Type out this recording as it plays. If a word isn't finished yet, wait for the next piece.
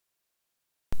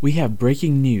We have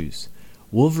breaking news.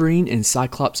 Wolverine and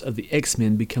Cyclops of the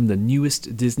X-Men become the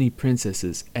newest Disney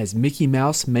princesses as Mickey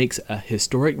Mouse makes a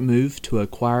historic move to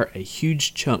acquire a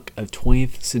huge chunk of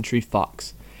 20th Century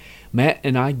Fox. Matt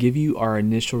and I give you our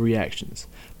initial reactions,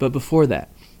 but before that,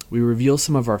 we reveal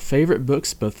some of our favorite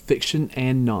books, both fiction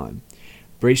and non.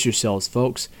 Brace yourselves,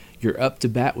 folks. You're up to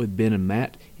bat with Ben and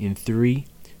Matt in 3,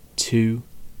 2,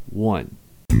 1.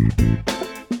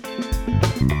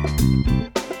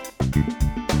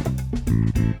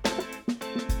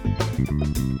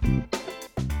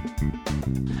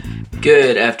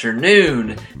 Good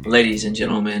afternoon, ladies and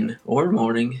gentlemen, or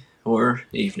morning, or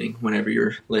evening, whenever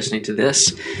you're listening to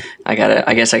this. I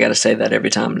guess I gotta say that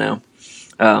every time now.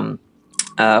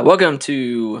 Welcome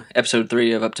to episode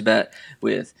 3 of Up to Bat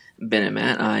with Ben and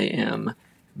Matt. I am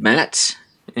Matt,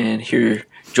 and here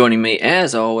joining me,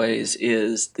 as always,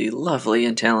 is the lovely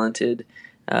and talented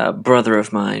brother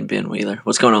of mine, Ben Wheeler.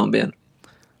 What's going on, Ben?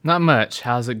 Not much.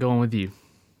 How's it going with you?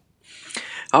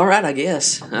 All right, I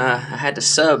guess. I had to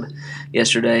sub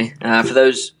yesterday. For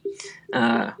those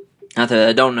not that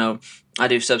I don't know, I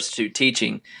do substitute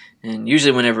teaching, and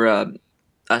usually whenever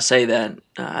I say that,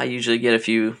 I usually get a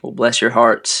few "well, bless your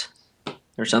hearts"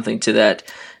 or something to that.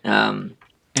 And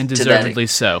deservedly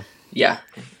so. Yeah,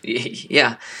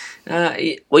 yeah.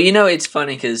 Well, it's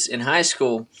funny because in high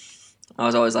school, I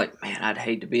was always like, man, I'd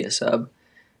hate to be a sub.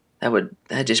 That'd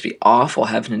just be awful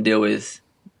having to deal with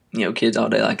kids all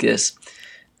day like this.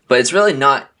 But it's really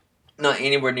not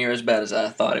anywhere near as bad as I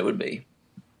thought it would be.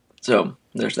 So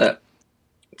there's that.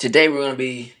 Today we're going to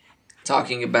be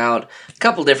talking about a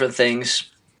couple different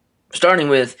things, starting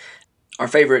with our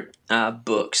favorite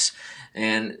books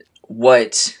and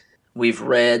what we've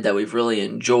read that we've really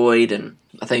enjoyed. And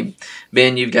I think,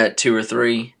 Ben, you've got 2 or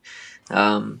 3,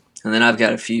 and then I've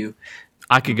got a few.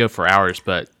 I could go for hours,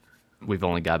 but we've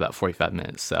only got about 45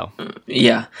 minutes, so.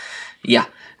 Yeah.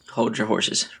 Hold your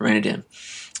horses. Rein it in.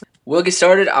 We'll get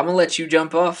started. I'm going to let you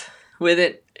jump off with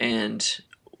it. And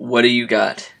what do you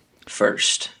got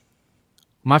first?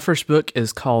 My first book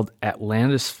is called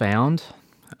Atlantis Found.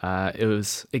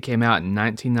 It came out in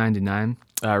 1999,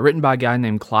 written by a guy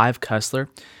named Clive Cussler.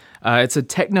 It's a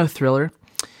techno thriller.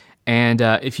 And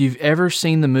if you've ever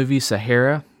seen the movie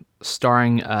Sahara,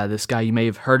 starring this guy you may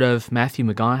have heard of, Matthew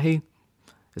McConaughey.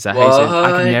 Is that how you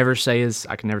say it?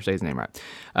 I can never say his name right.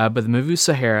 But the movie was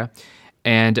Sahara,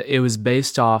 and it was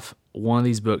based off one of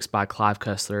these books by Clive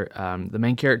Cussler. The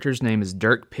main character's name is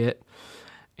Dirk Pitt,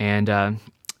 and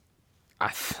I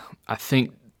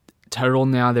think total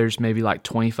now there's maybe like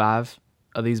 25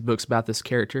 of these books about this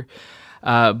character.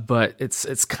 But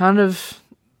it's kind of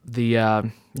the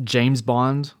James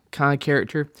Bond kind of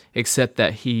character, except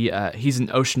that he's an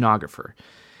oceanographer.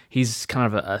 He's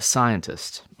kind of a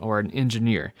scientist or an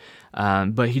engineer,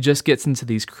 but he just gets into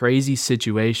these crazy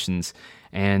situations,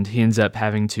 and he ends up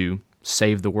having to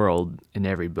save the world in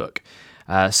every book.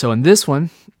 So in this one,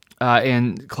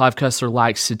 and Clive Cussler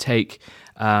likes to take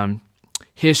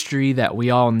history that we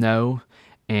all know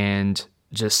and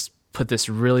just put this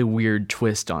really weird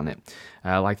twist on it.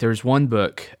 Like there's one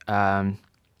book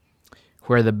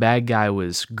where the bad guy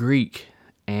was Greek,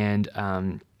 and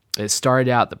it started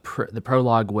out, the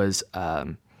prologue was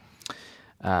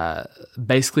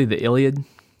basically the Iliad,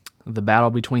 the battle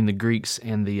between the Greeks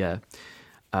and the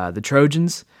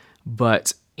Trojans.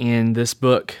 But in this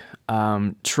book,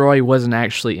 Troy wasn't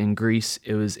actually in Greece;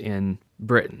 it was in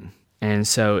Britain, and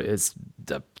so it's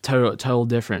the total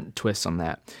different twist on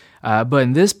that. But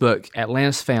in this book,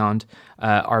 Atlantis Found,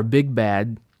 our big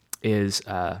bad is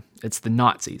it's the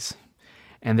Nazis,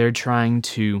 and they're trying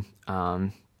to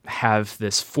have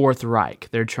this Fourth Reich.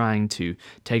 They're trying to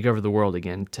take over the world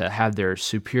again, to have their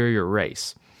superior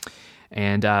race.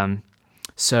 And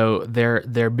so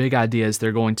their big idea is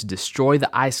they're going to destroy the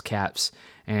ice caps,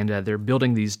 and they're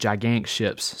building these gigantic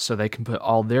ships so they can put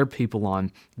all their people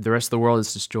on. The rest of the world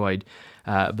is destroyed,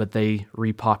 but they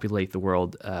repopulate the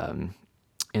world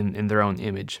in their own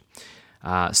image.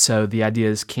 So the idea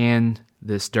is, can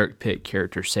this Dirk Pitt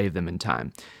character save them in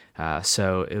time?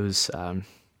 So it was...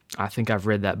 I think I've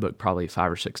read that book probably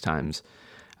 5 or 6 times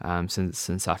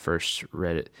since I first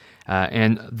read it.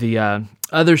 And the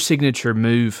other signature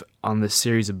move on this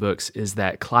series of books is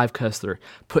that Clive Cussler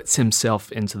puts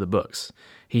himself into the books.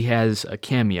 He has a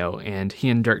cameo, and he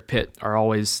and Dirk Pitt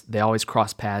always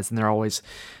cross paths, and they're always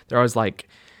like,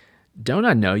 "Don't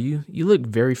I know you? You look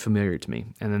very familiar to me."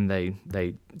 And then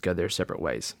they go their separate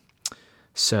ways.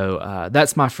 So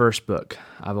that's my first book.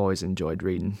 I've always enjoyed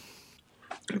reading.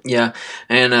 Yeah,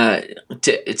 and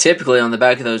typically on the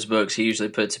back of those books, he usually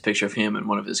puts a picture of him in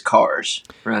one of his cars,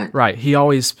 right? Right. He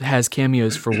always has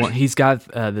cameos for one. He's got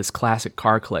this classic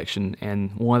car collection,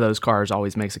 and one of those cars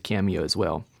always makes a cameo as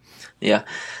well. Yeah,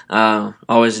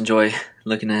 always enjoy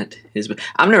looking at his book.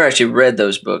 I've never actually read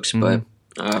those books, but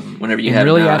whenever you And had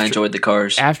really them out, I after- enjoyed the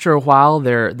cars. After a while,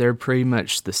 they're pretty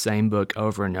much the same book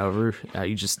over and over.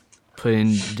 You just put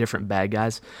in different bad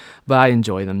guys, but I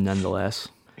enjoy them nonetheless.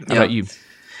 How about you?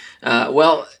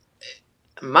 Well,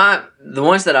 the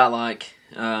ones that I like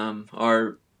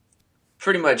are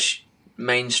pretty much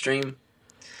mainstream.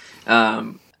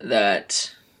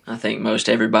 That I think most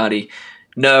everybody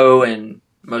know and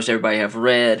most everybody have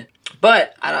read.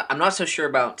 But I'm not so sure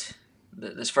about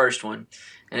this first one,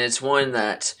 and it's one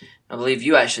that I believe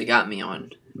you actually got me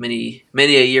on many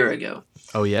a year ago.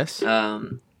 Oh yes.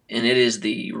 And it is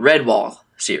the Redwall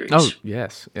series. Oh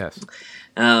yes, yes.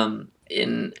 And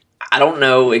I don't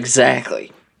know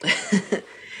exactly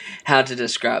how to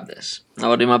describe this. I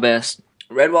will do my best.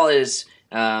 Redwall is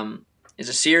a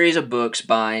series of books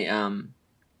by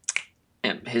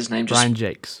and his name just Brian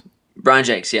Jakes. Brian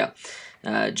Jakes, yeah,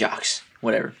 Jacques,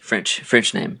 whatever,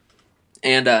 French name,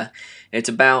 and it's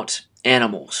about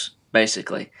animals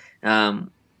basically,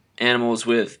 animals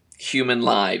with human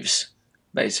lives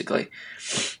basically,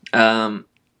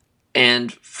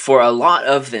 and for a lot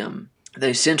of them,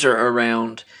 they center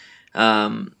around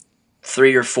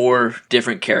 3 or 4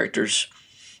 different characters,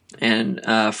 and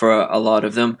for a lot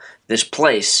of them, this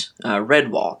place,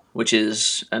 Redwall, which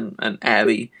is an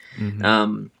abbey,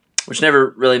 which never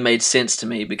really made sense to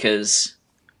me because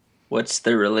what's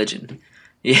their religion?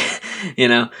 Yeah, you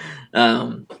know.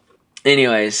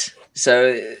 Anyways,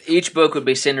 so each book would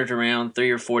be centered around 3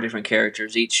 or 4 different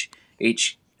characters.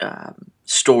 Each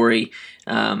story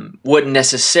wouldn't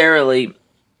necessarily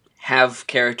have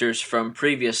characters from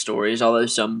previous stories, although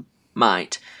some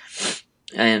might.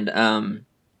 And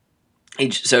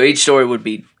each story would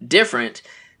be different,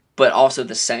 but also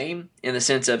the same in the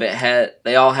sense of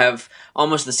they all have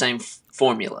almost the same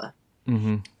formula.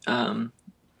 Mm-hmm.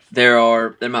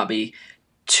 There might be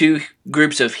 2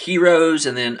 groups of heroes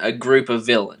and then a group of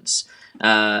villains.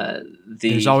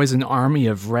 There's always an army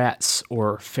of rats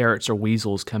or ferrets or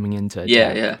weasels coming into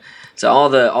attack. Yeah. So all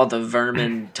the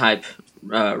vermin type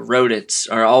rodents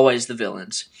are always the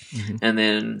villains, and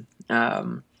then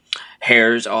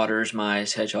hares, otters,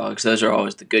 mice, hedgehogs, those are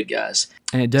always the good guys.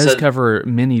 And it does cover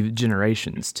many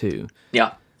generations too.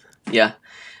 Yeah.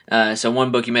 So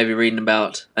one book you may be reading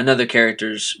about another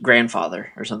character's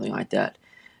grandfather or something like that.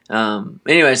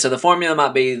 Anyway, so the formula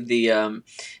might be the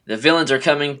villains are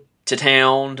coming to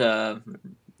town,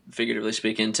 figuratively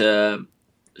speaking, to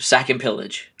sack and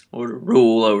pillage or to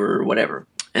rule over whatever.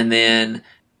 And then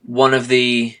one of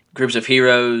the groups of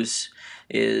heroes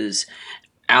is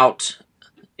out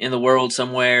in the world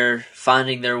somewhere,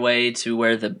 finding their way to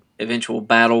where the eventual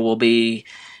battle will be.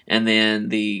 And then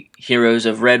the heroes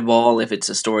of Redwall, if it's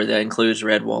a story that includes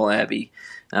Redwall Abbey,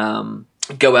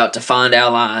 go out to find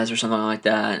allies or something like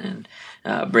that, and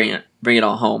bring it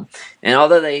all home. And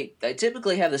although they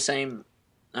typically have the same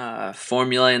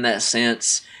formula in that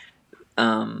sense,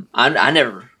 I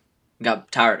never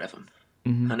got tired of them.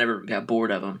 I never got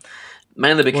bored of them,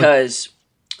 mainly because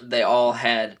they all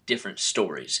had different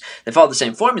stories. They followed the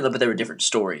same formula, but they were different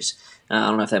stories. I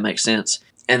don't know if that makes sense.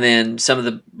 And then some of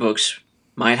the books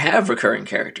might have recurring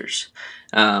characters.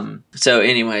 So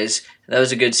anyways, that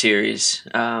was a good series.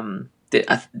 Did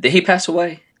he pass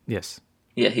away? Yes.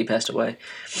 Yeah, he passed away.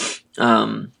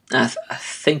 I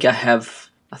think I have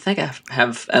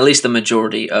at least the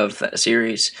majority of that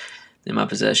series in my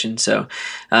possession. So,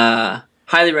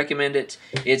 highly recommend it.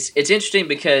 It's interesting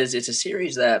because it's a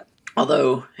series that,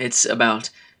 although it's about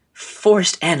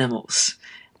forest animals,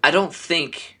 I don't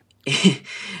think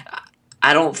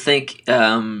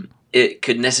it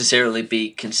could necessarily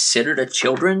be considered a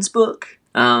children's book.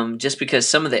 Just because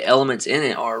some of the elements in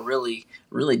it are really,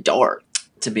 really dark,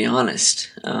 to be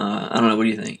honest. I don't know. What do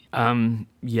you think?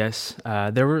 Yes.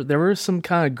 There were some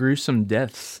kind of gruesome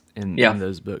deaths in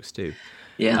those books too.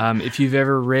 Yeah. If you've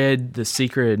ever read The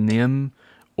Secret of NIMH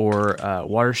or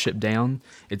Watership Down,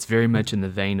 it's very much in the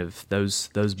vein of those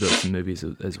books and movies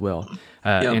as well.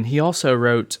 And he also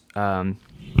wrote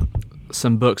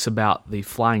some books about the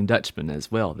Flying Dutchman as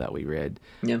well that we read.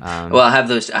 Yeah. Well, I have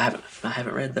those. I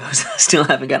haven't read those. I still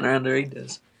haven't gotten around to read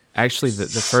those. Actually, the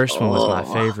first one was my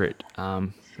favorite.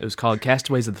 It was called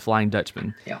Castaways of the Flying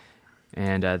Dutchman. Yeah.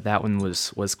 And that one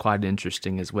was quite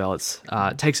interesting as well. It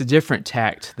takes a different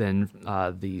tact than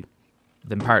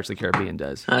Pirates of the Caribbean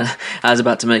does. I was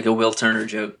about to make a Will Turner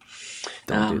joke.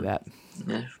 Don't do that.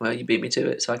 Yeah, well, you beat me to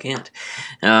it, so I can't.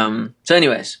 So,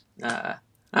 anyways, I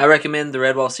recommend the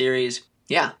Redwall series.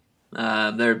 Yeah,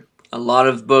 there are a lot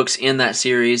of books in that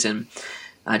series, and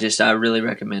I really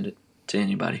recommend it to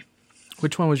anybody.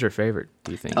 Which one was your favorite,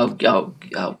 do you think?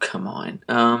 Oh, come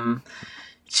on.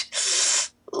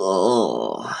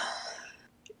 Oh.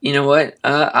 You know what?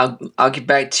 I'll get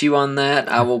back to you on that.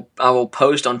 I will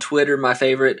post on Twitter my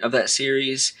favorite of that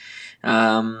series,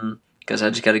 because I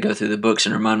just got to go through the books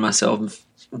and remind myself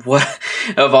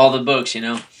of all the books.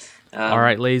 All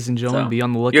right, ladies and gentlemen, so, be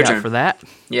on the your lookout turn. for that.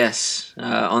 Yes,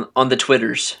 on the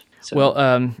Twitters. So.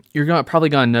 Well, you're probably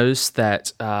going to notice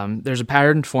that there's a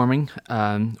pattern forming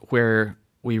where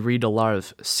we read a lot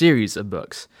of series of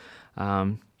books.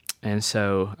 And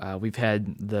so we've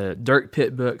had the Dirk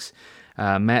Pitt books.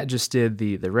 Matt just did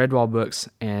the Redwall books.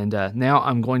 And now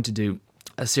I'm going to do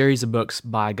a series of books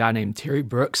by a guy named Terry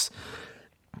Brooks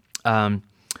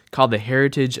called The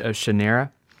Heritage of Shannara.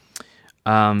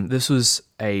 This was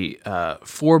a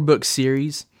 4-book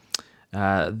series.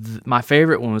 My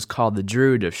favorite one was called The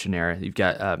Druid of Shannara. You've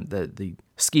got the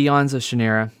Scions of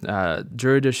Shannara,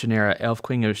 Druid of Shannara, Elf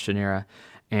Queen of Shannara,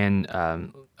 and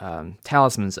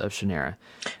Talismans of Shannara.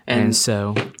 And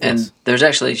so... And yes. there's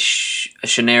actually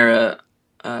Shannara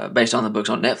based on the books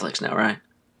on Netflix now, right?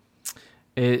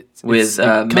 It comes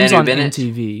Manu on Bennett?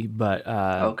 MTV, but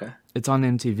Okay. It's on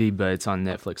MTV, but it's on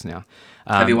Netflix now.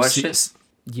 Have you watched it?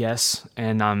 Yes,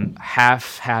 and I'm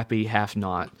half happy, half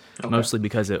not. Okay. Mostly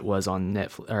because it was on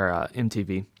Netflix or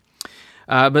MTV.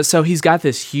 But so he's got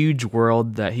this huge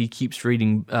world that he keeps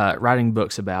writing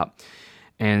books about,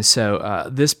 and so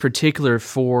this particular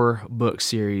 4-book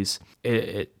series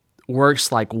it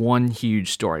works like one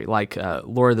huge story, like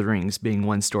Lord of the Rings being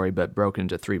one story but broken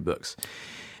into 3 books.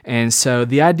 And so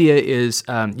the idea is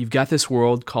you've got this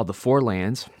world called the Four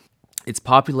Lands. It's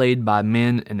populated by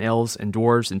men and elves and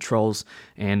dwarves and trolls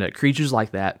and creatures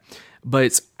like that, but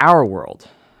it's our world.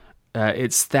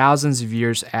 It's thousands of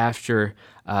years after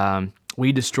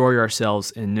we destroy ourselves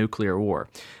in nuclear war.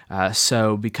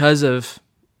 So because of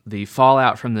the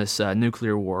fallout from this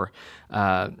nuclear war,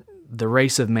 the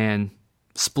race of man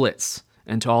splits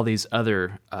into all these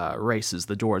other races,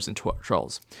 the dwarves and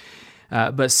trolls.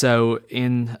 But so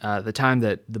in the time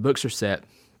that the books are set,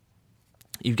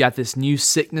 you've got this new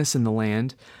sickness in the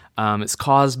land. It's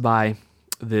caused by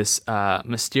this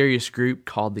mysterious group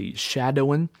called the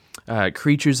Shadowin,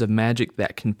 creatures of magic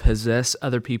that can possess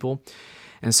other people.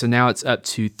 And so now it's up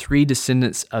to 3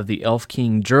 descendants of the Elf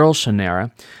King Jurl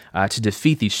Shannara to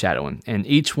defeat these Shadowin. And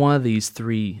each one of these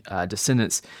 3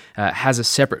 descendants has a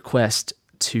separate quest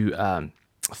to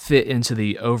fit into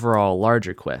the overall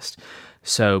larger quest.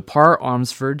 So Par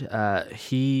Ormsford,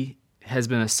 he has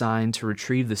been assigned to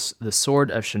retrieve the Sword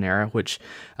of Shannara, which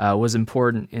was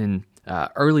important in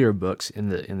earlier books in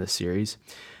the series.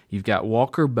 You've got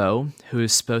Walker Bow, who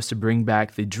is supposed to bring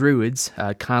back the druids,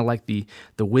 kind of like the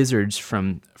wizards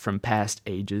from past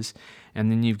ages.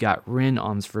 And then you've got Ren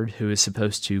Ormsford, who is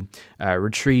supposed to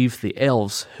retrieve the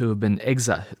elves who have been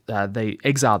exiled. They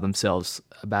exiled themselves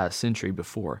about a century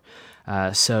before.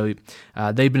 So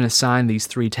they've been assigned these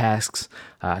 3 tasks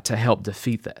to help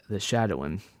defeat the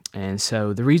Shadowin. And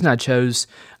so the reason I chose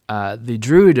the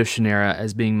Druid of Shannara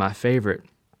as being my favorite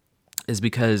is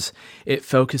because it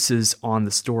focuses on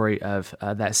the story of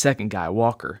that second guy,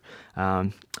 Walker.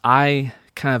 I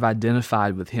kind of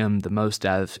identified with him the most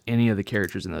out of any of the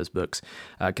characters in those books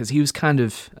because he was kind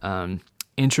of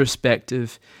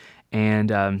introspective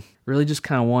and really just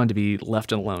kind of wanted to be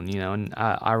left alone, and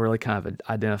I really kind of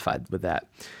identified with that.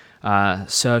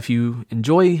 So if you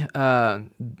enjoy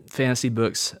fantasy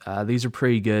books, these are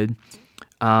pretty good.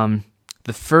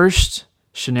 The first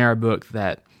Shannara book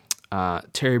that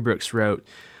Terry Brooks wrote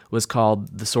was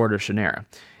called The Sword of Shannara.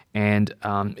 And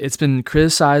it's been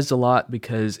criticized a lot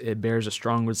because it bears a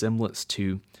strong resemblance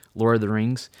to Lord of the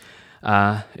Rings.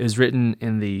 It was written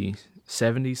in the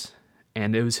 70s,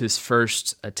 and it was his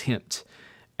first attempt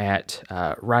at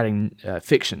writing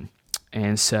fiction.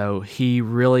 And so he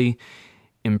really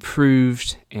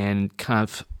improved and kind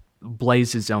of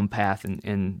blazed his own path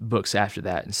in books after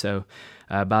that. And so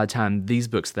by the time these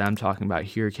books that I'm talking about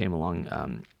here came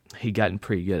along, he'd gotten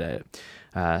pretty good at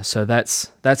it. So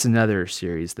that's another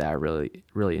series that I really,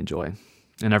 really enjoy,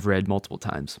 and I've read multiple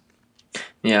times.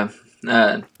 Yeah.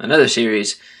 Another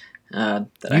series that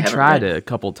I haven't tried read. it a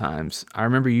couple times. I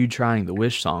remember you trying the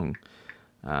Wish Song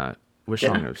of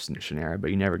Shannara,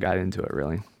 but you never got into it,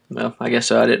 really. Well, I guess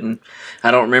so.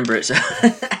 I don't remember it. So,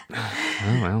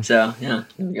 Oh, well. So yeah,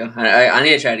 there we go. I need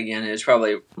to try it again. It was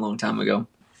probably a long time ago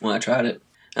when I tried it.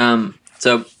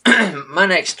 So my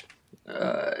next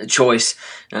choice.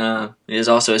 It is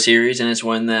also a series, and it's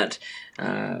one that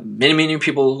many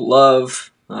people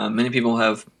love. Many people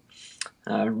have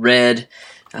read.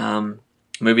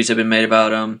 Movies have been made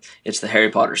about them. It's the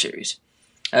Harry Potter series.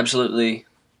 Absolutely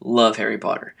love Harry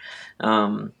Potter.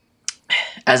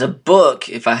 As a book,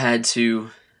 if I had to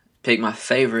pick my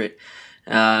favorite,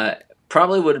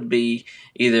 probably would be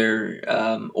either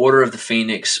Order of the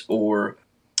Phoenix or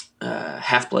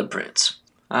Half-Blood Prince.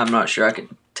 I'm not sure I could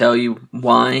tell you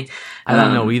why. I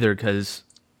don't know either, because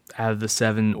out of the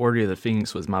 7, Order of the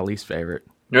Phoenix was my least favorite.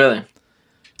 Really?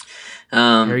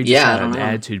 Harry just I had don't an know.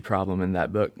 attitude problem in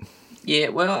that book. Yeah,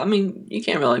 well, I mean, you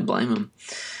can't really blame him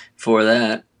for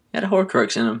that. Had a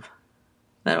Horcrux in him.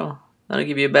 That'll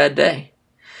give you a bad day.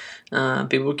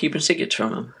 People were keeping secrets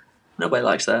from him. Nobody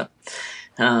likes that.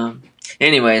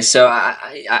 Anyway, so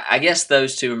I guess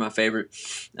those two are my favorite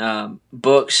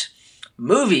books.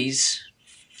 Movies,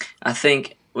 I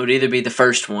think, would either be the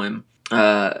first one,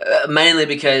 mainly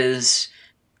because,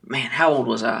 man, how old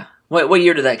was I? What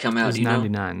year did that come out? It was Do you know?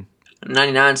 99.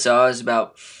 99, so I was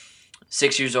about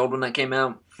 6 years old when that came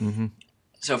out. Mm-hmm.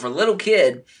 So for a little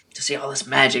kid to see all this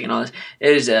magic and all this,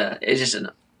 it's just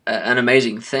an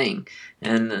amazing thing.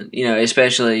 And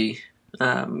especially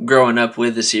growing up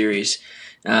with the series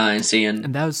and seeing.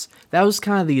 And that was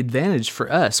kind of the advantage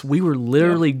for us. We were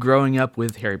literally growing up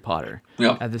with Harry Potter.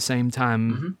 Yeah. At the same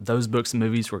time those books and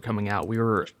movies were coming out, we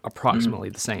were approximately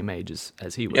the same age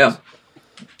as he was.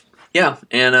 Yeah,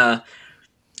 and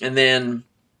then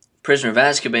Prisoner of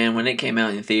Azkaban, when it came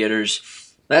out in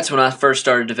theaters, that's when I first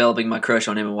started developing my crush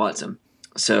on Emma Watson.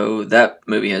 So that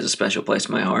movie has a special place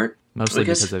in my heart. Mostly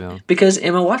because of him. Because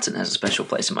Emma Watson has a special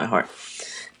place in my heart.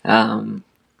 Don't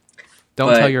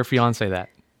tell your fiance that.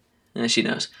 Yeah, she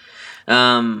knows.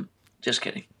 Just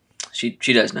kidding.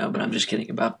 She does know, but I'm just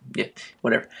kidding about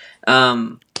whatever.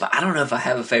 But I don't know if I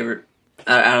have a favorite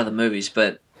out of the movies,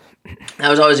 but that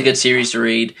was always a good series to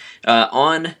read.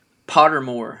 On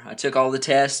Pottermore, I took all the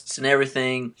tests and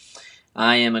everything.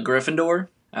 I am a Gryffindor.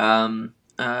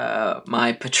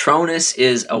 My Patronus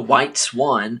is a white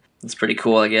swan. That's pretty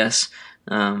cool, I guess.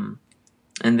 And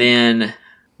then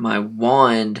my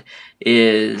wand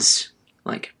is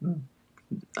like,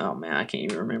 oh man, I can't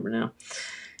even remember now.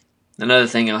 Another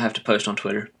thing I'll have to post on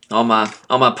Twitter. All my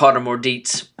Pottermore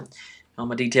deets, all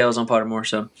my details on Pottermore.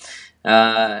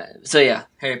 So yeah,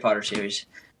 Harry Potter series.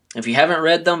 If you haven't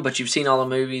read them, but you've seen all the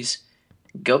movies,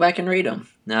 go back and read them.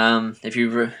 If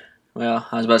you've I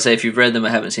was about to say if you've read them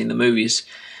but haven't seen the movies,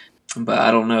 but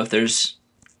I don't know if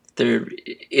there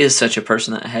is such a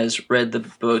person that has read the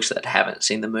books that haven't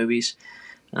seen the movies.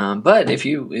 But if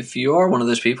you are one of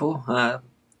those people,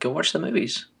 go watch the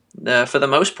movies. For the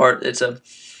most part,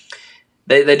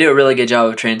 they do a really good job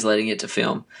of translating it to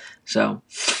film. So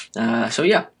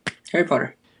yeah, Harry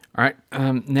Potter. All right.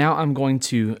 Now I'm going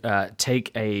to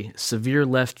take a severe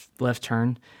left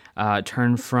turn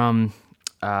from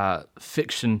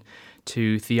fiction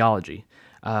to theology.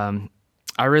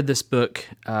 I read this book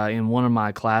in one of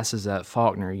my classes at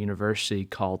Faulkner University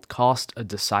called Cost of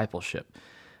Discipleship.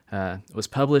 It was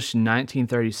published in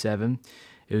 1937.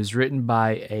 It was written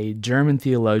by a German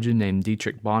theologian named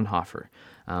Dietrich Bonhoeffer.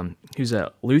 He was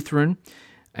a Lutheran,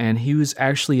 and he was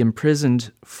actually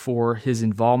imprisoned for his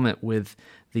involvement with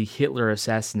the Hitler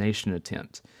assassination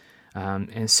attempt.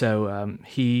 And so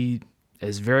he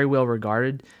is very well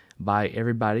regarded by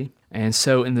everybody. And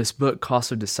so in this book,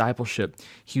 Cost of Discipleship,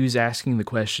 he was asking the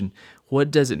question,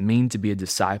 what does it mean to be a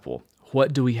disciple?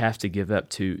 What do we have to give up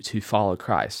to follow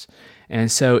Christ?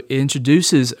 And so it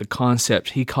introduces a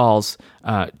concept he calls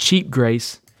cheap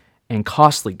grace and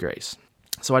costly grace.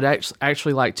 So I'd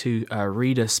actually like to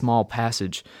read a small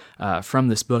passage from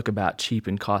this book about cheap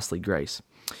and costly grace.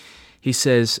 He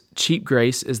says, cheap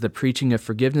grace is the preaching of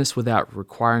forgiveness without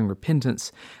requiring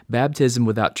repentance, baptism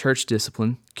without church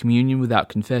discipline, communion without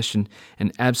confession,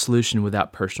 and absolution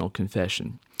without personal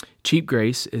confession. Cheap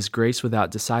grace is grace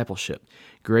without discipleship,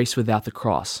 grace without the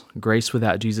cross, grace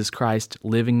without Jesus Christ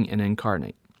living and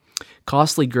incarnate.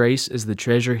 Costly grace is the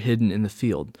treasure hidden in the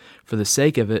field. For the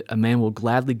sake of it, a man will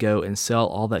gladly go and sell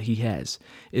all that he has.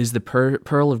 It is the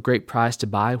pearl of great price to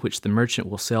buy, which the merchant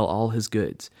will sell all his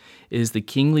goods. It is the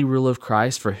kingly rule of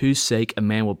Christ, for whose sake a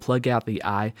man will plug out the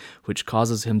eye which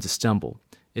causes him to stumble.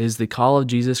 It is the call of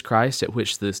Jesus Christ at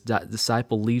which the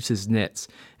disciple leaves his nets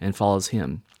and follows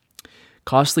him.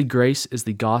 Costly grace is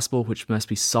the gospel which must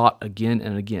be sought again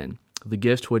and again, the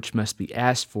gift which must be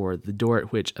asked for, the door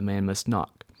at which a man must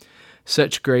knock.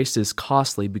 Such grace is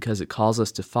costly because it calls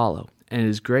us to follow, and it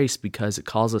is grace because it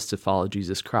calls us to follow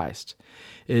Jesus Christ.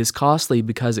 It is costly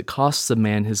because it costs a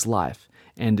man his life,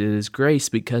 and it is grace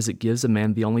because it gives a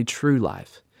man the only true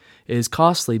life. It is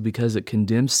costly because it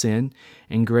condemns sin,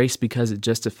 and grace because it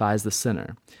justifies the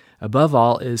sinner. Above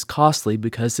all, it is costly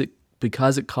because it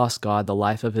cost God the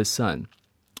life of his Son.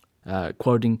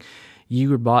 Quoting, "You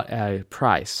were bought at a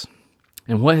price,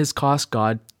 and what has cost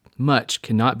God much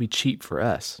cannot be cheap for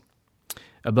us."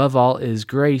 Above all, it is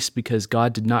grace because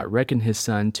God did not reckon his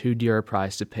Son too dear a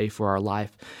price to pay for our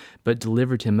life, but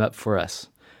delivered him up for us.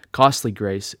 Costly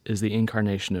grace is the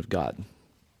incarnation of God.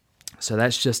 So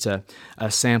that's just a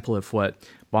sample of what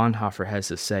Bonhoeffer has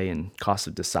to say in Cost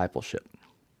of Discipleship.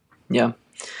 Yeah.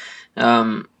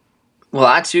 Well,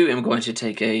 I too am going to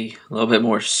take a little bit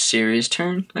more serious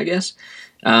turn, I guess.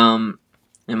 And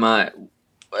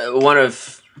one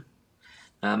of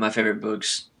my favorite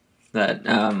books that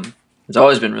has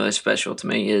always been really special to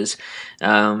me is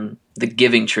The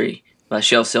Giving Tree by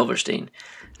Shel Silverstein.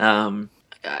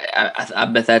 I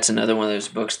bet that's another one of those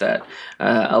books that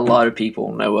a lot of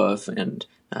people know of and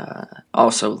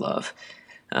also love.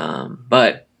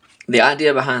 But the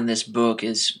idea behind this book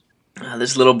is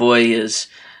this little boy is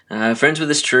friends with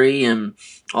this tree, and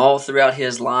all throughout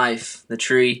his life, the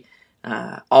tree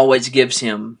always gives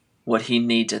him what he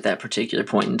needs at that particular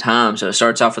point in time. So it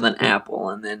starts off with an apple,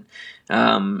 and then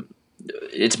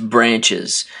its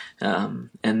branches,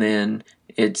 and then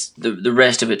it's the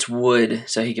rest of its wood,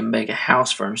 so he can make a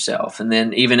house for himself. And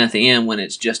then even at the end, when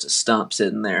it's just a stump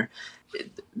sitting there,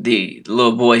 the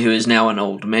little boy who is now an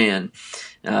old man,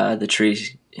 the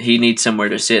tree, he needs somewhere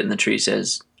to sit, and the tree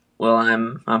says, "Well,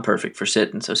 I'm perfect for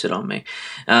sitting, so sit on me,"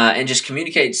 and just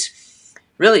communicates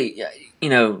really,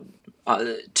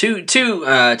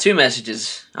 two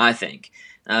messages. I think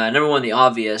number one, the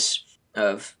obvious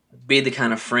of be the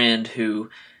kind of friend who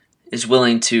is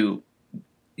willing to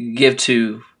give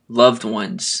to loved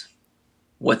ones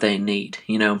what they need.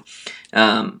 The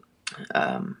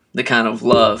kind of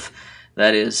love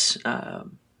that is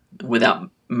without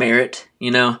merit.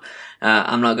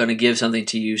 I'm not going to give something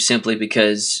to you simply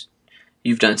because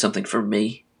you've done something for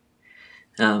me.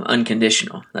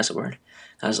 Unconditional. That's the word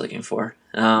I was looking for.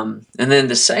 And then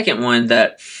the second one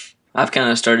that I've kind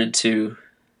of started to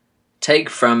take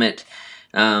from it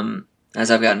as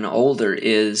I've gotten older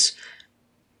is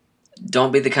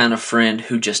don't be the kind of friend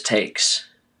who just takes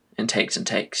and takes and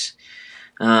takes.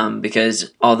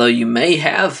 Because although you may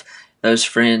have those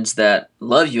friends that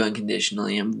love you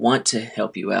unconditionally and want to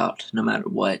help you out no matter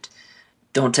what,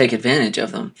 don't take advantage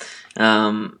of them.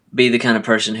 Be the kind of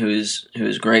person who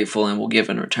is grateful and will give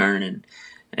in return.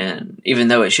 And even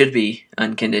though it should be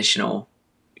unconditional,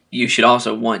 you should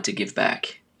also want to give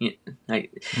back.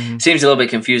 Seems a little bit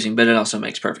confusing, but it also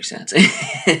makes perfect sense.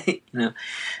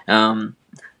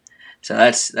 So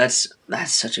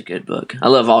that's such a good book. I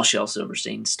love all Shel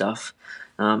Silverstein stuff.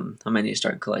 I may need to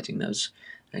start collecting those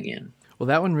again. Well,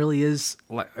 that one really is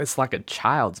it's like a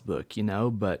child's book,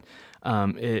 but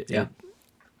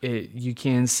you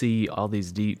can see all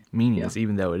these deep meanings,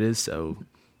 even though it is so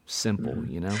simple,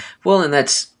 Well, and I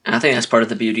think that's part of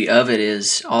the beauty of it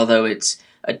is, although it's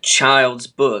a child's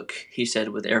book, he said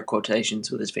with air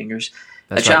quotations with his fingers.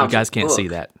 That's right. You guys can't see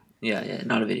that. Yeah,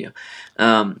 not a video.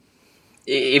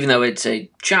 Even though it's a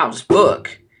child's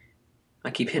book,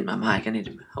 I keep hitting my mic. I need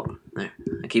to hold on there.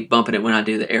 I keep bumping it when I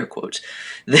do the air quotes.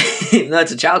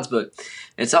 That's a child's book.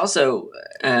 It's also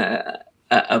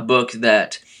a book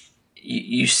that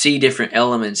you see different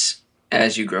elements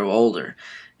as you grow older,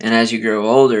 and as you grow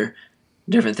older,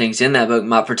 different things in that book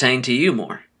might pertain to you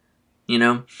more.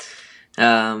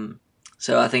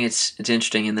 So I think it's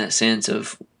interesting in that sense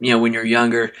of when you're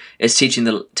younger, it's teaching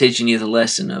you the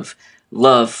lesson of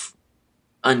love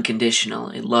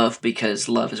unconditionally, love because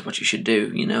love is what you should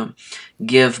do.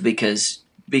 Give because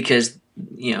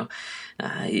you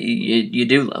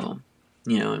do love them.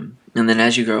 And then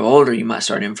as you grow older, you might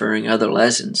start inferring other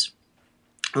lessons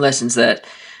that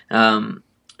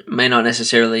may not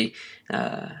necessarily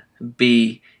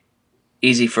be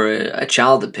easy for a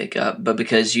child to pick up, but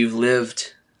because you've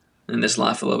lived in this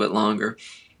life a little bit longer,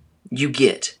 you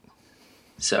get.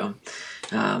 So,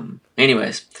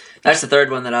 anyways, that's the third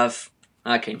one that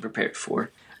I came prepared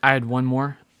for. I had one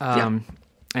more, and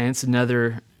it's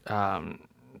another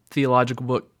theological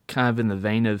book, kind of in the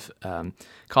vein of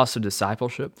Cost of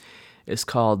Discipleship. It's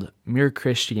called Mere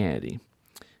Christianity,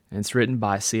 and it's written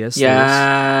by C.S.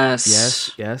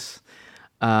 Lewis. Yes.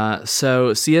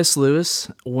 So C.S.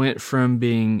 Lewis went from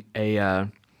being a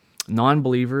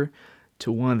non-believer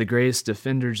to one of the greatest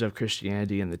defenders of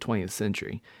Christianity in the 20th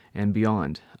century and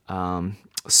beyond.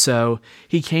 So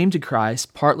he came to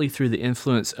Christ partly through the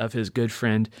influence of his good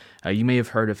friend, you may have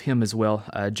heard of him as well,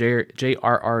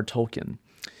 J.R.R. Tolkien.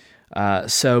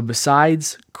 So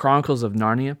besides Chronicles of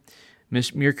Narnia,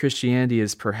 Mere Christianity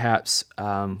is perhaps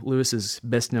Lewis's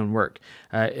best-known work.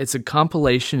 It's a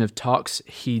compilation of talks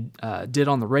he did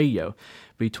on the radio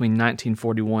between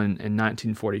 1941 and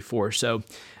 1944. So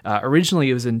originally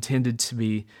it was intended to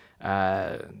be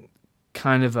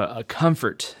kind of a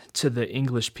comfort to the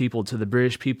English people, to the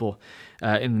British people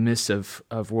in the midst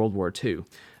of World War II.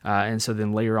 And so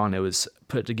then later on it was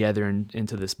put together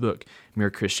into this book, Mere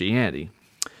Christianity.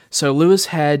 So Lewis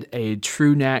had a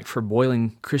true knack for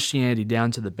boiling Christianity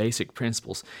down to the basic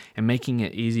principles and making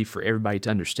it easy for everybody to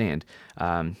understand.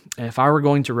 If I were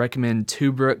going to recommend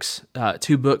two books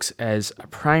as a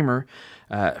primer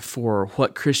for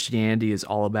what Christianity is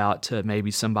all about to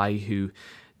maybe somebody who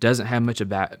doesn't have much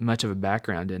of a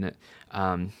background in it,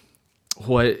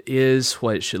 what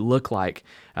it should look like,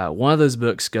 one of those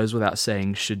books, goes without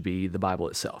saying, should be the Bible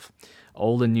itself.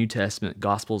 Old and New Testament,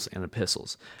 Gospels and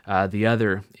Epistles. The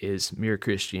other is Mere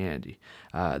Christianity.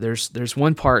 There's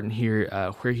one part in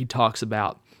here where he talks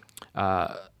about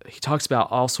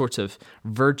all sorts of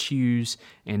virtues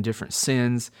and different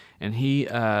sins, and he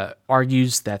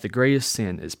argues that the greatest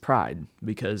sin is pride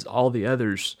because all the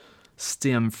others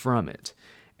stem from it.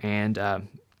 And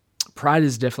pride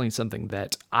is definitely something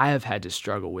that I have had to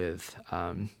struggle with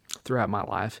throughout my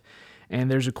life.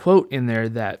 And there's a quote in there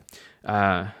that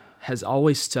has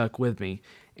always stuck with me.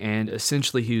 And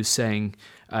essentially he was saying,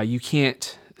 you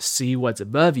can't see what's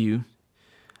above you,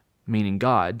 meaning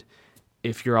God,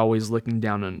 if you're always looking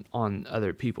down on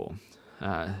other people.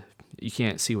 You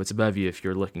can't see what's above you if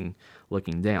you're looking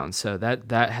down. So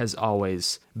that has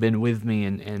always been with me,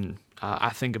 and I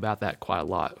think about that quite a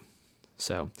lot.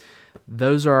 So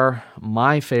those are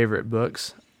my favorite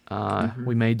books.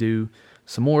 We may do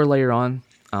some more later on.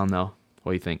 I don't know.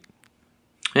 What do you think?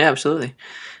 Yeah, absolutely.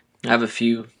 I have a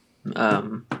few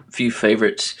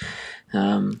favorites.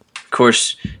 Of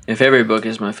course, if every book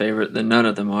is my favorite, then none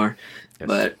of them are. Yes.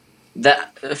 But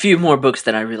a few more books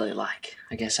that I really like,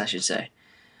 I guess I should say.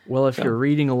 Well, if you're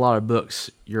reading a lot of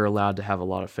books, you're allowed to have a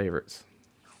lot of favorites.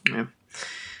 Yeah.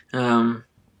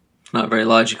 Not very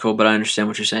logical, but I understand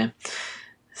what you're saying.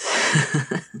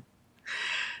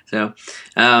 So,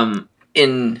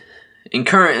 in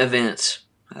current events,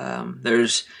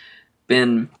 there's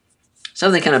been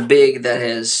something kind of big that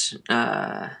has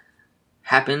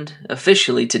happened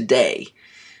officially today,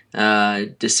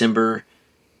 December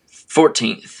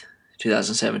 14th,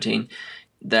 2017,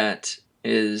 that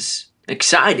is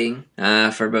exciting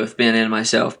for both Ben and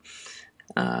myself,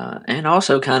 and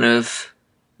also kind of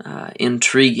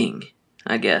intriguing,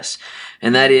 I guess.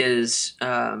 And that is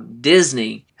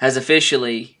Disney has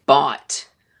officially bought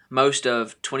most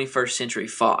of 21st Century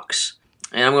Fox.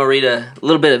 And I'm going to read a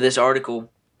little bit of this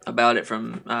article about it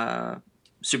from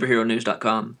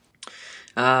superheronews.com.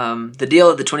 The deal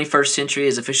of the 21st century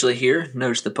is officially here.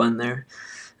 Notice the pun there.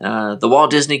 The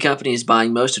Walt Disney Company is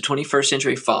buying most of 21st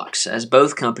Century Fox, as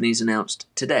both companies announced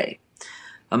today.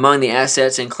 Among the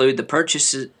assets included in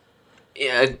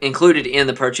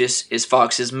the purchase is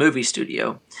Fox's movie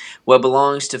studio. What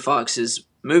belongs to Fox's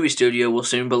movie studio will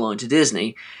soon belong to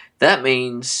Disney. That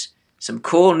means some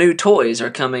cool new toys are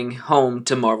coming home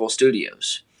to Marvel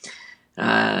Studios.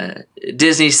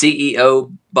 Disney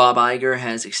CEO Bob Iger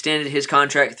has extended his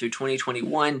contract through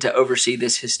 2021 to oversee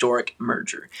this historic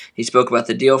merger. He spoke about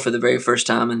the deal for the very first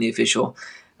time in the official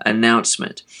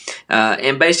announcement.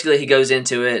 And basically he goes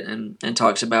into it and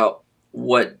talks about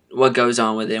what goes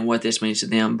on with it and what this means to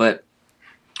them. But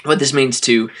what this means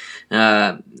to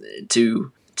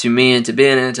me and to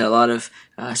Ben and to a lot of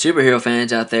superhero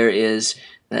fans out there is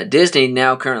that Disney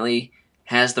now currently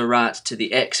has the rights to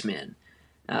the X-Men,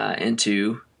 and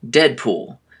to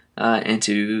Deadpool, and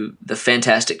to the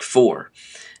Fantastic Four.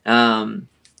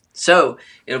 So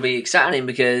it'll be exciting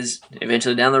because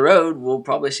eventually down the road we'll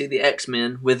probably see the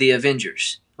X-Men with the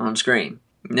Avengers on screen.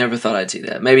 Never thought I'd see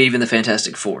that. Maybe even the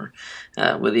Fantastic Four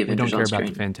with the Avengers on screen. We don't care about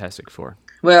the Fantastic Four.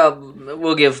 Well,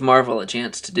 we'll give Marvel a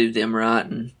chance to do them right,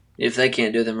 and if they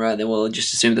can't do them right, then we'll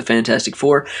just assume the Fantastic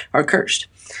Four are cursed.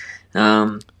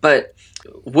 But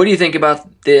what do you think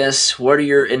about this? What are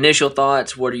your initial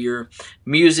thoughts? What are your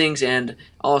musings? And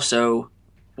also,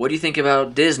 what do you think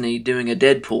about Disney doing a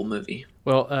Deadpool movie?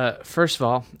 Well, first of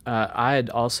all, I had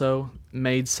also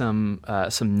made some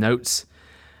notes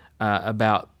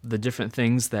about the different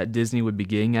things that Disney would be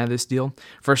getting out of this deal.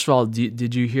 First of all,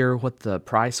 did you hear what the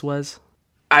price was?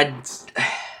 I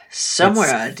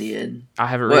did. I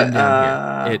have it written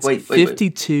down here. It's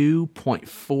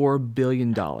 $52.4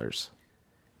 billion.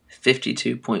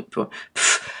 52.4.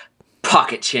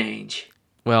 Pocket change.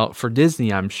 Well, for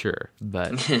Disney, I'm sure,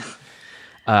 but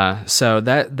so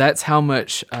that's how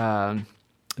much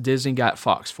Disney got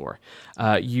Fox for.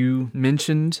 You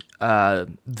mentioned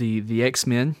the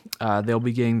X-Men. They'll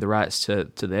be getting the rights to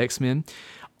the X-Men.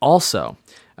 Also,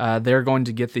 they're going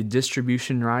to get the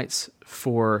distribution rights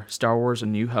for Star Wars: A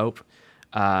New Hope.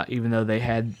 Even though they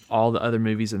had all the other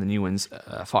movies and the new ones,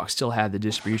 Fox still had the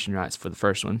distribution rights for the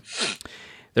first one.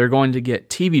 They're going to get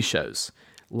TV shows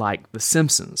like The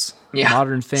Simpsons,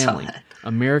 Modern Family,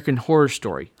 American Horror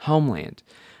Story, Homeland.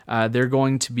 They're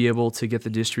going to be able to get the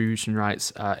distribution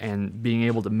rights and being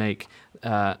able to make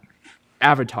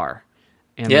Avatar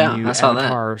and the new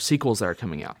Avatar sequels that are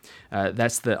coming out.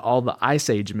 That's all the Ice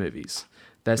Age movies.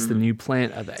 That's the new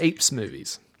Planet of the Apes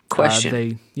movies.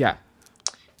 Question.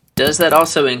 Does that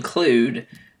also include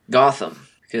Gotham?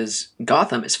 Because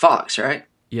Gotham is Fox, right?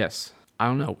 Yes. I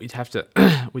don't know. We'd have to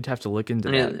look into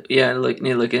that. Yeah,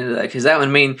 need to look into that, because that would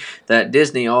mean that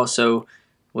Disney also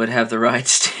would have the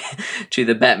rights to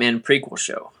the Batman prequel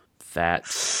show. There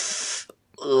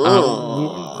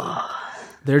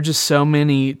are just so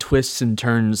many twists and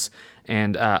turns,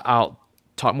 and I'll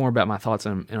talk more about my thoughts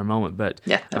in a moment. But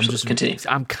yeah, continue.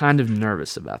 I'm kind of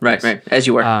nervous about this. Right, as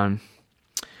you were.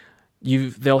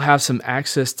 They'll have some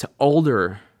access to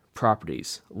older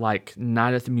properties like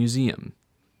Night at the Museum,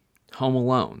 Home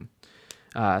Alone,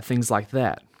 things like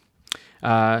that.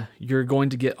 You're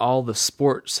going to get all the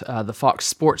sports, the Fox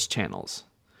Sports channels.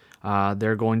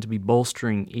 They're going to be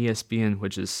bolstering ESPN,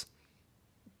 which is,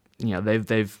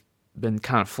 they've been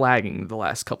kind of flagging the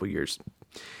last couple of years.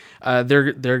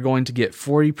 They're going to get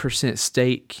 40%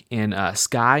 stake in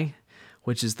Sky,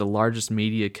 which is the largest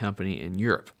media company in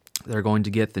Europe. They're going to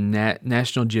get the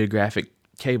National Geographic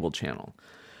cable channel.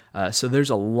 So there's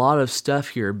a lot of stuff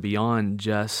here beyond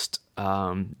just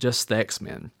the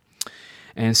X-Men.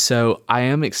 And so I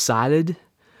am excited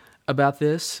about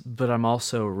this, but I'm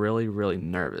also really, really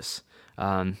nervous.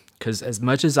 Because as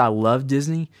much as I love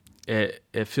Disney, it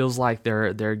feels like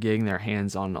they're getting their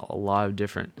hands on a lot of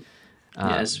different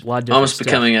it's almost stuff.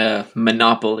 Becoming a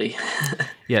monopoly.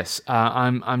 Yes.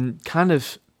 I'm kind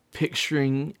of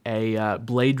picturing a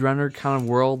Blade Runner kind of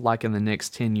world, like in the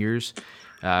next 10 years.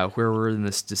 Where we're in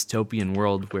this dystopian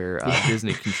world where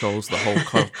Disney controls the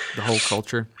whole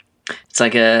culture. It's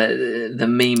like the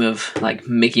meme of like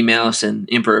Mickey Mouse and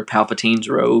Emperor Palpatine's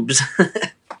robes.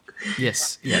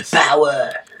 Yes.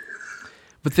 Power.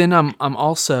 But then it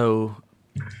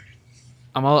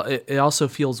also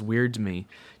feels weird to me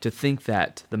to think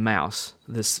that the Mouse,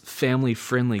 this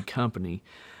family-friendly company,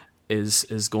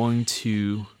 is going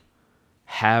to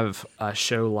have a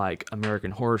show like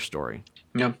American Horror Story.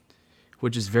 Yep.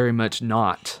 Which is very much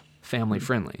not family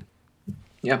friendly.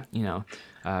 Yeah.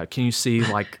 Can you see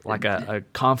like a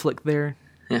conflict there?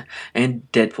 Yeah, and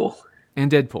Deadpool. I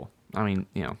mean,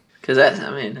 because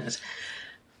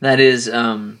that is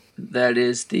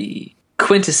the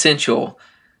quintessential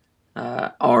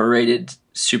R-rated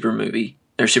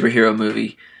superhero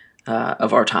movie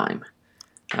of our time,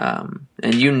 and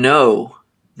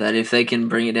that if they can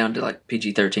bring it down to like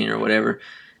PG-13 or whatever,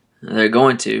 they're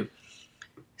going to.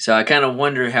 So I kind of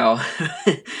wonder how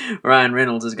Ryan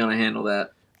Reynolds is going to handle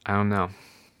that. I don't know.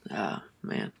 Oh,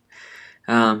 man.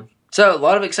 So a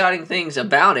lot of exciting things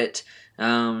about it.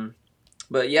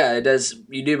 But yeah, it does.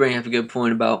 You do bring up a good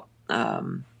point about,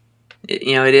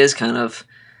 it is kind of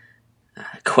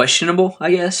questionable, I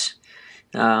guess.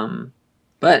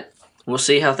 But we'll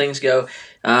see how things go.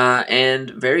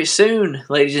 And very soon,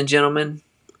 ladies and gentlemen,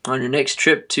 on your next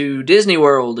trip to Disney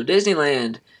World or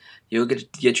Disneyland, you'll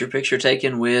get your picture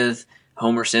taken with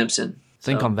Homer Simpson.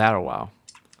 Think on that a while.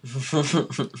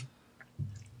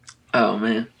 Oh,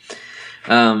 man.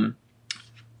 I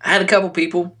had a couple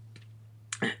people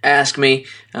ask me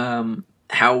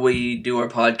how we do our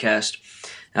podcast.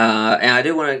 And I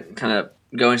do want to kind of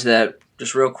go into that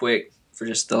just real quick for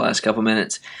just the last couple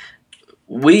minutes.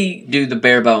 We do the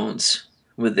bare bones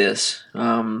with this. We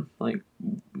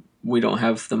don't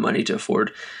have the money to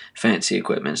afford fancy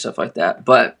equipment and stuff like that.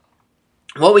 But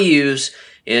what we use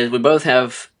is we both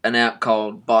have an app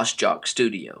called Boss Jock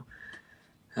Studio,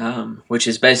 which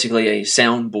is basically a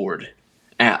soundboard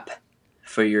app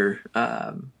for your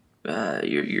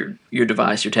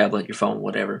device, your tablet, your phone,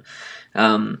 whatever.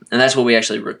 And that's what we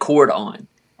actually record on.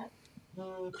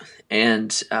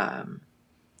 And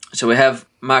so we have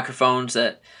microphones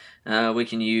that we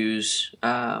can use,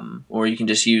 or you can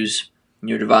just use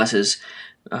your device's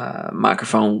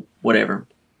microphone, whatever.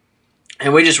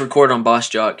 And we just record on Boss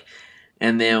Jock,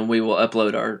 and then we will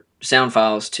upload our sound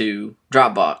files to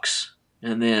Dropbox.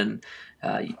 And then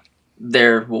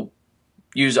we'll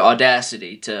use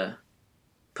Audacity to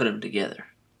put them together.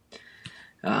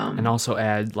 And also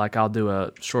add, like, I'll do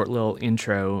a short little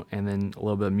intro and then a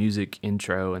little bit of music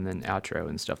intro and then outro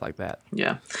and stuff like that.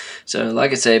 Yeah. So,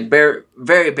 like I say,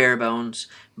 very bare bones,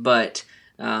 but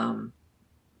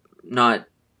not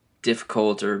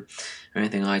difficult or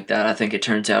anything like that. I think it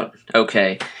turns out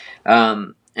okay.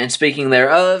 And speaking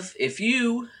thereof, if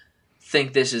you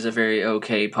think this is a very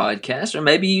okay podcast, or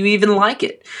maybe you even like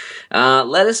it,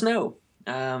 let us know.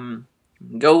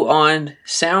 Go on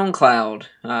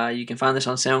SoundCloud. You can find this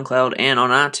on SoundCloud and on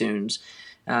iTunes.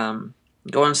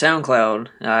 Go on SoundCloud.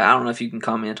 I don't know if you can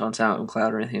comment on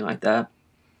SoundCloud or anything like that.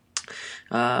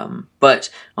 But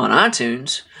on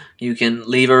iTunes, you can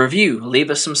leave a review. Leave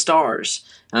us some stars.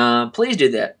 Please do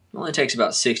that. It only takes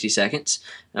about 60 seconds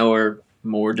or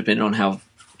more, depending on how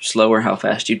slow or how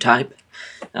fast you type.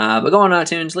 But go on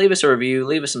iTunes, leave us a review,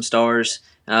 leave us some stars.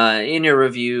 In your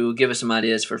review, give us some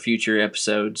ideas for future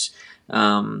episodes.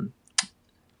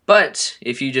 But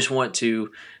if you just want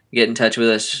to get in touch with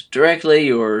us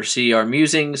directly or see our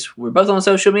musings, we're both on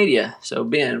social media. So,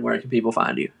 Ben, where can people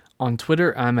find you? On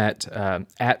Twitter, I'm at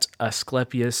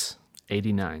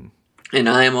Asclepius89. And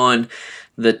I am on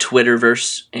the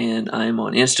Twitterverse, and I am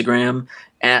on Instagram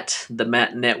at the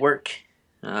Matt Network.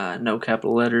 No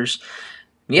capital letters.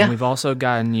 Yeah. And we've also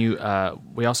got a new.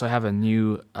 We also have a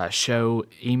new show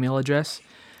email address,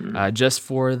 just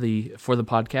for the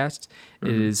podcast. Mm-hmm.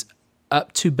 It is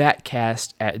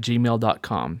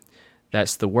uptobatcast@gmail.com.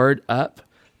 That's the word up,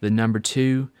 the number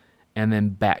 2, and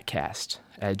then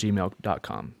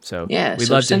batcast@gmail.com. So we'd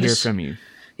love to hear from you.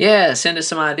 Yeah, send us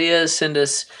some ideas. Send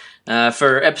us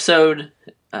for episode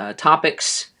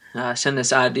topics. Send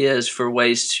us ideas for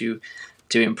ways to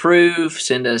improve.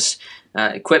 Send us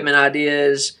equipment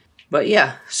ideas. But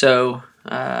yeah, so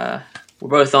we're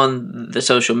both on the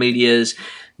social medias.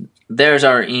 There's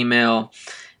our email.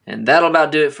 And that'll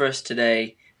about do it for us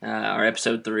today, our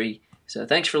episode 3. So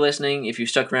thanks for listening. If you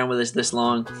stuck around with us this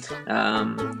long,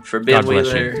 for Ben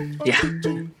Wheeler,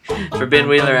 for Ben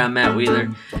Wheeler, I'm Matt Wheeler,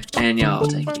 and y'all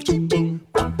take it easy.